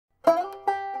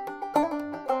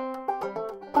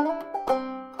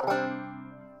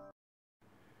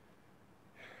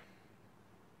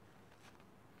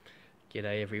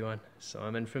G'day everyone,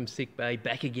 Simon from Sickbay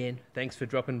back again. Thanks for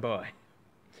dropping by.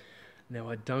 Now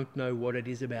I don't know what it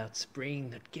is about spring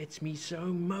that gets me so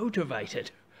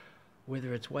motivated.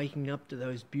 Whether it's waking up to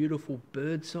those beautiful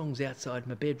bird songs outside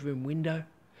my bedroom window,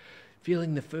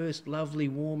 feeling the first lovely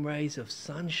warm rays of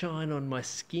sunshine on my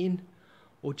skin,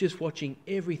 or just watching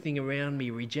everything around me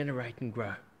regenerate and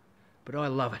grow. But I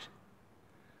love it,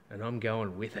 and I'm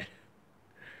going with it.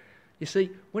 You see,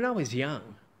 when I was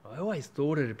young, I always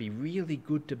thought it'd be really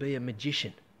good to be a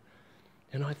magician.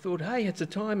 And I thought, hey, it's a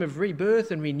time of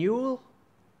rebirth and renewal.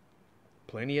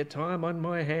 Plenty of time on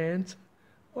my hands.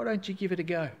 Why don't you give it a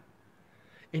go?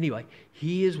 Anyway,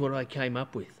 here's what I came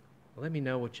up with. Let me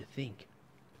know what you think.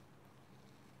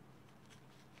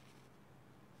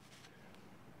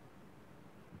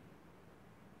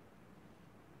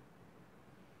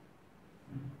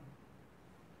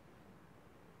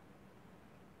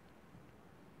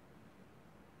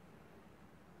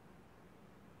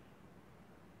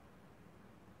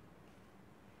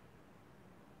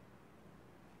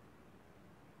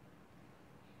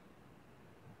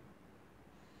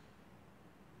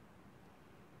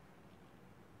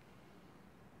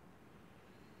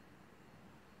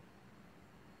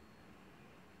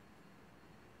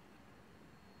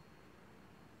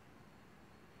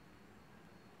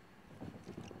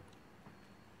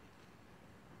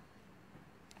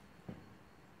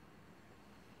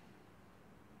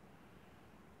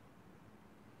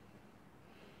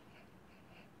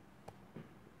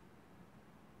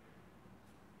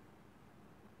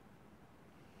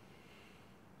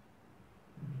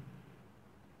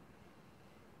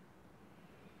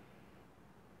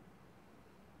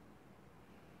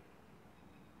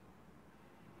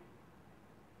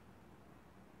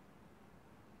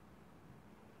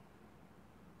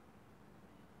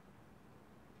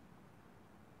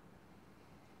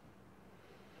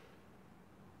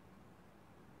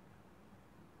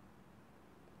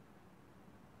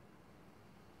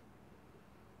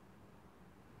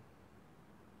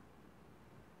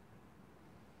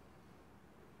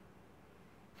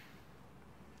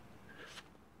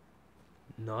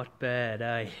 Not bad,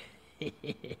 eh?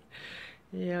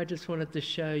 Yeah, I just wanted to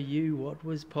show you what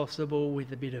was possible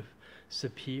with a bit of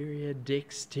superior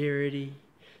dexterity,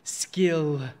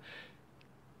 skill,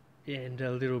 and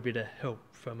a little bit of help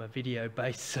from a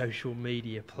video-based social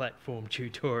media platform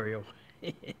tutorial.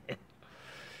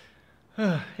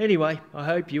 Anyway, I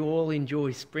hope you all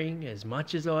enjoy spring as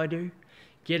much as I do.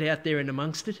 Get out there and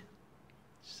amongst it.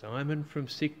 Simon from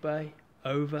Sickbay,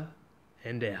 over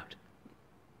and out.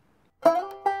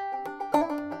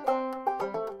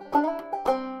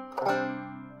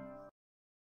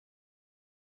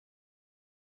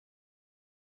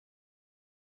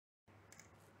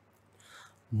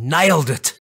 Nailed it!